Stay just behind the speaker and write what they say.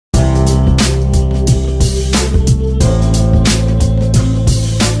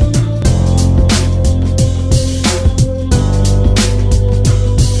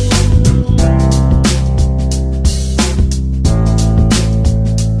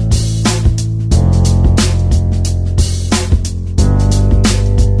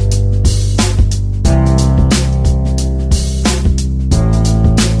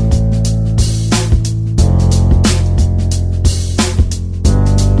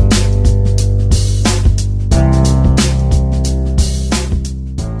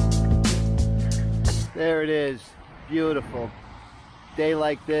beautiful. Day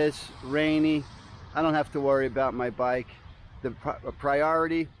like this, rainy, I don't have to worry about my bike. The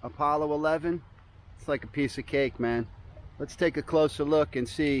Priority Apollo 11, it's like a piece of cake, man. Let's take a closer look and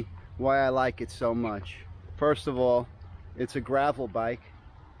see why I like it so much. First of all, it's a gravel bike.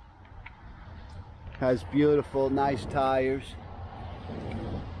 Has beautiful, nice tires.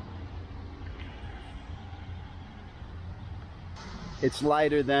 It's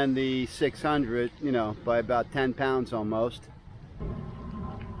lighter than the 600, you know, by about 10 pounds almost.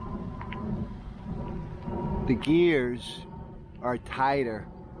 The gears are tighter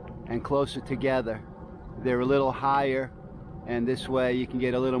and closer together. They're a little higher, and this way you can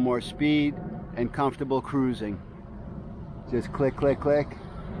get a little more speed and comfortable cruising. Just click, click, click,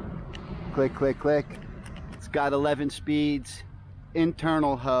 click, click, click. It's got 11 speeds,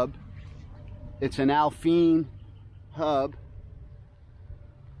 internal hub. It's an Alpine hub.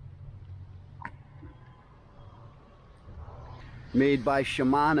 Made by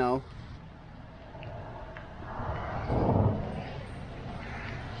Shimano.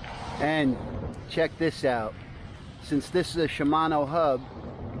 And check this out. Since this is a Shimano hub,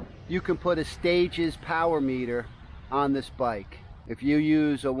 you can put a Stages power meter on this bike. If you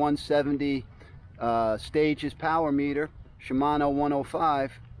use a 170 Stages power meter, Shimano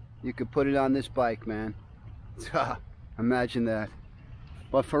 105, you could put it on this bike, man. Imagine that.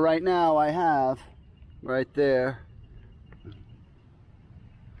 But for right now, I have right there,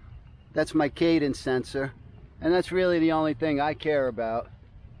 that's my cadence sensor, and that's really the only thing I care about,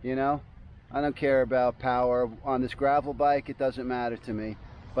 you know. I don't care about power on this gravel bike. It doesn't matter to me,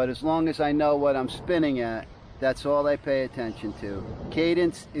 but as long as I know what I'm spinning at, that's all I pay attention to.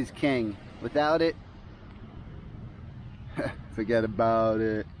 Cadence is king. Without it, forget about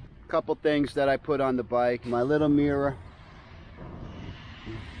it. Couple things that I put on the bike: my little mirror.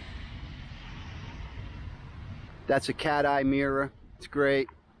 That's a cat eye mirror. It's great.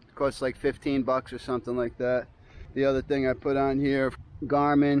 Costs like 15 bucks or something like that. The other thing I put on here,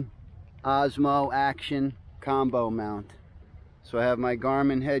 Garmin Osmo Action combo mount. So I have my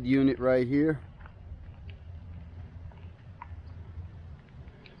Garmin head unit right here,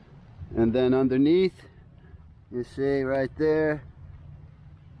 and then underneath, you see right there,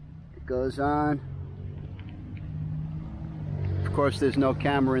 it goes on. Of course, there's no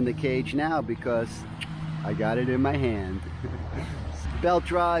camera in the cage now because I got it in my hand. Belt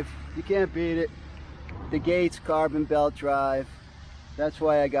drive, you can't beat it. The Gates carbon belt drive. That's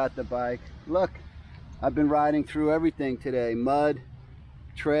why I got the bike. Look, I've been riding through everything today. Mud,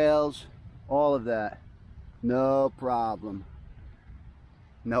 trails, all of that. No problem.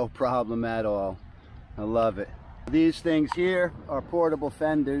 No problem at all. I love it. These things here are portable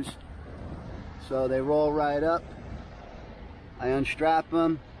fenders. So they roll right up. I unstrap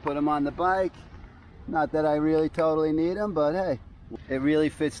them, put them on the bike. Not that I really totally need them, but hey. It really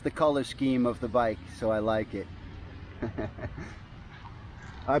fits the color scheme of the bike, so I like it.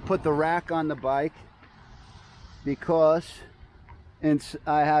 I put the rack on the bike because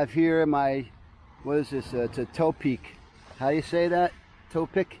I have here my, what is this? It's a toe peak. How do you say that? Toe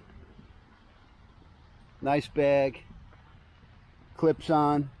pick? Nice bag. Clips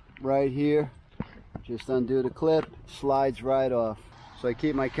on right here. Just undo the clip, slides right off. So I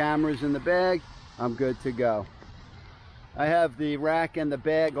keep my cameras in the bag. I'm good to go. I have the rack and the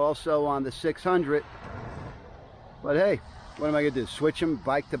bag also on the 600, but hey, what am I gonna do? Switch them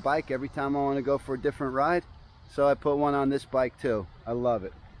bike to bike every time I want to go for a different ride? So I put one on this bike too. I love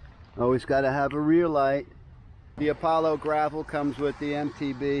it. Always got to have a rear light. The Apollo gravel comes with the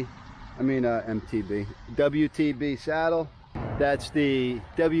WTB saddle. That's the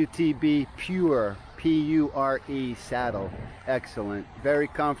WTB Pure, P-U-R-E saddle. Excellent, very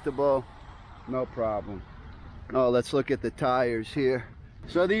comfortable, no problem. Oh, let's look at the tires here.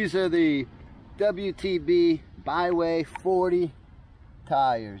 So these are the WTB Byway 40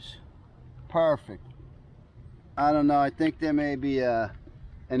 tires. Perfect. I don't know, I think there may be an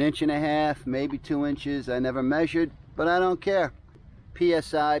inch and a half, maybe 2 inches. I never measured, but I don't care.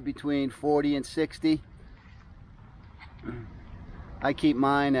 PSI between 40 and 60. I keep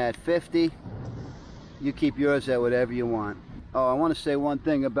mine at 50. You keep yours at whatever you want. Oh, I want to say one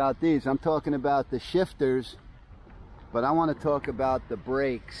thing about these. I'm talking about the shifters, but I want to talk about the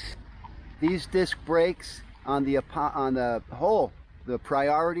brakes. These disc brakes on the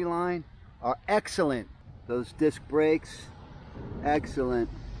Priority line are excellent. Those disc brakes, excellent.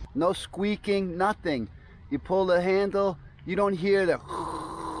 No squeaking, nothing. You pull the handle, you don't hear the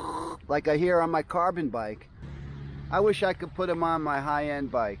like I hear on my carbon bike. I wish I could put them on my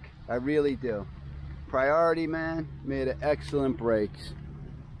high-end bike. I really do. Priority, man, made excellent brakes.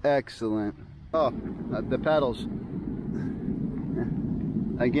 Excellent. Oh, the pedals.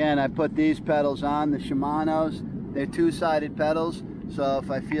 Again, I put these pedals on, the Shimano's. They're two-sided pedals, so if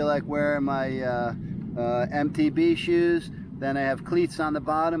I feel like wearing my MTB shoes, then I have cleats on the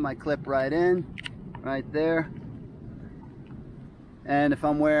bottom. I clip right in, right there. And if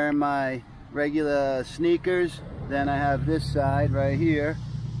I'm wearing my regular sneakers, then I have this side right here,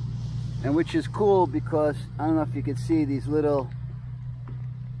 and which is cool because I don't know if you can see these little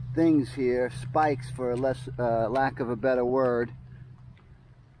things here, spikes for lack of a better word,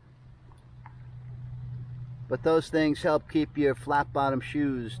 but those things help keep your flat bottom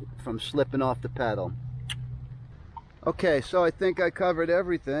shoes from slipping off the pedal. Okay, so I think I covered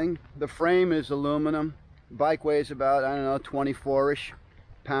everything. The frame is aluminum. The bike weighs about, I don't know, 24-ish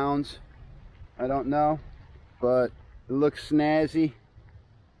pounds. I don't know, but it looks snazzy.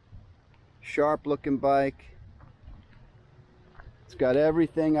 Sharp looking bike. It's got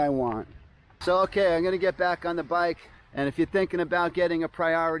everything I want. So okay, I'm gonna get back on the bike, and if you're thinking about getting a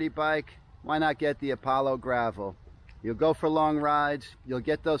priority bike, why not get the Apollo Gravel? You'll go for long rides, you'll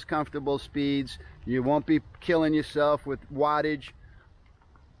get those comfortable speeds, you won't be killing yourself with wattage.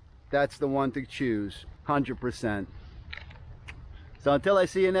 That's the one to choose, 100%. So until I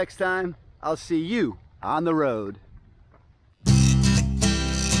see you next time, I'll see you on the road.